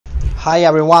Hi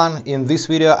everyone, in this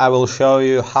video I will show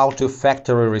you how to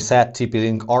factory reset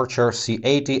TP-Link Archer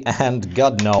C80, and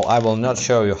God no, I will not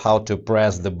show you how to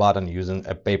press the button using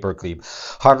a paperclip.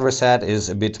 Hard reset is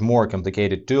a bit more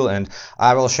complicated tool and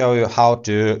I will show you how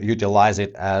to utilize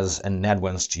it as an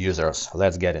advanced user.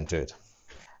 Let's get into it.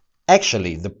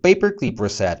 Actually, the paperclip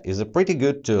reset is a pretty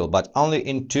good tool, but only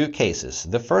in two cases.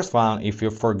 The first one, if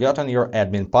you've forgotten your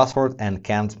admin password and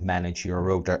can't manage your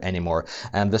router anymore.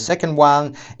 And the second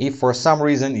one, if for some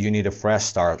reason you need a fresh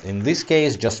start. In this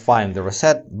case, just find the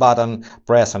reset button,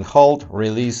 press and hold,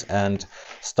 release and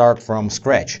start from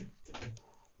scratch.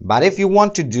 But if you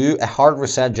want to do a hard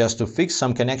reset just to fix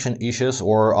some connection issues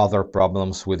or other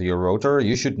problems with your router,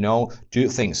 you should know two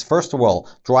things. First of all,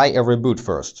 try a reboot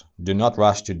first. Do not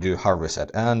rush to do hard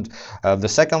reset. And the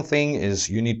second thing is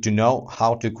you need to know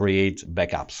how to create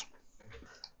backups.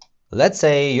 Let's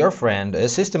say your friend, a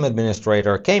system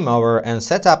administrator, came over and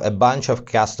set up a bunch of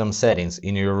custom settings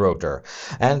in your router.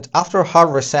 And after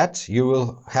hard reset, you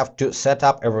will have to set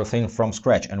up everything from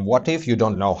scratch. And what if you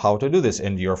don't know how to do this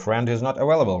and your friend is not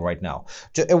available right now?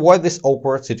 To avoid this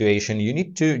awkward situation, you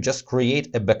need to just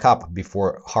create a backup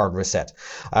before hard reset.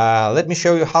 Let me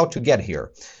show you how to get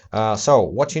here. So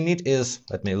what you need is,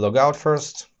 let me log out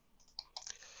first.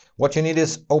 What you need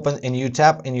is open a new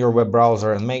tab in your web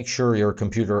browser and make sure your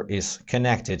computer is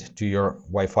connected to your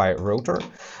Wi-Fi router.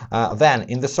 Then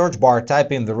in the search bar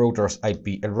type in the router's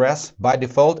IP address. By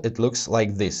default it looks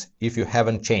like this, if you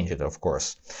haven't changed it, of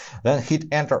course. Then hit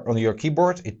enter on your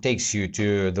keyboard. It takes you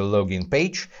to the login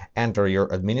page. Enter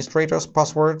your administrator's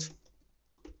password.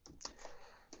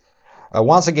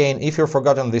 Once again, if you've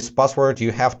forgotten this password,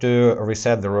 you have to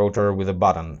reset the router with a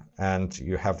button and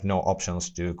you have no options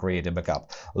to create a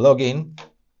backup. Log in,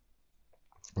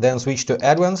 then switch to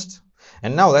advanced,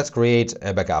 and now let's create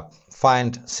a backup.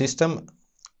 Find system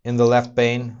in the left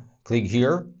pane, click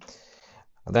here,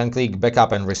 then click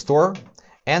backup and restore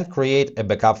and create a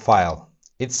backup file.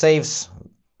 It saves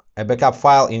a backup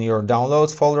file in your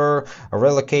downloads folder,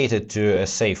 relocated to a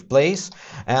safe place,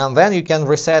 and then you can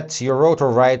reset your router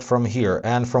right from here.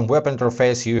 And from web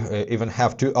interface you even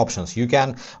have two options. You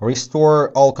can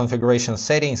restore all configuration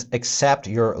settings except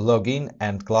your login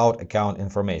and cloud account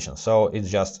information, so it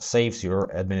just saves your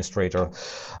administrator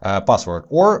password.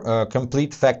 Or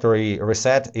complete factory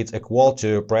reset, it's equal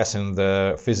to pressing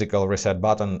the physical reset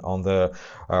button on the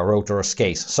router's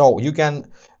case. So you can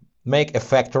make a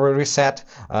factory reset,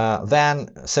 then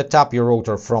set up your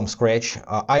router from scratch.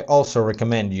 I also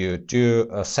recommend you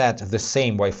to set the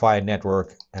same Wi-Fi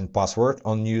network and password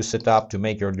on new setup to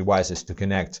make your devices to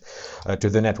connect to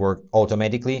the network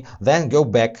automatically. Then go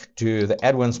back to the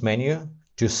advanced menu,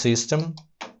 to system,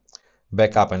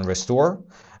 backup and restore,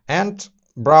 and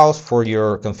browse for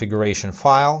your configuration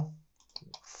file.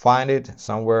 Find it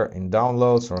somewhere in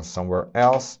downloads or somewhere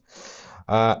else,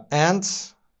 and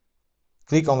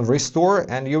click on restore,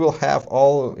 and you will have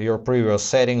all your previous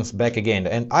settings back again.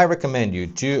 And I recommend you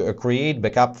to create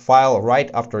backup file right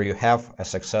after you have a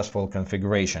successful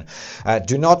configuration.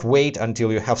 Do not wait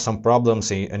until you have some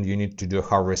problems and you need to do a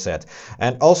hard reset.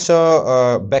 And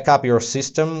also backup your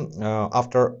system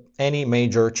after any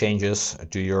major changes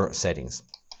to your settings.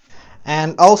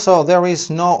 And also there is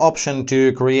no option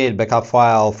to create backup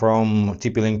file from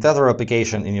TP-Link Tether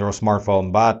application in your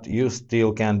smartphone, but you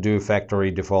still can do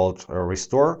factory default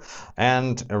restore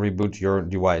and reboot your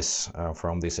device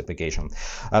from this application.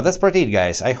 That's pretty it,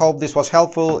 guys. I hope this was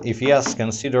helpful. If yes,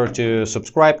 consider to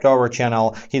subscribe to our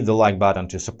channel, hit the like button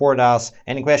to support us.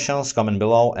 Any questions, comment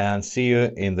below, and see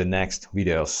you in the next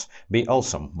videos. Be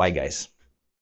awesome. Bye, guys.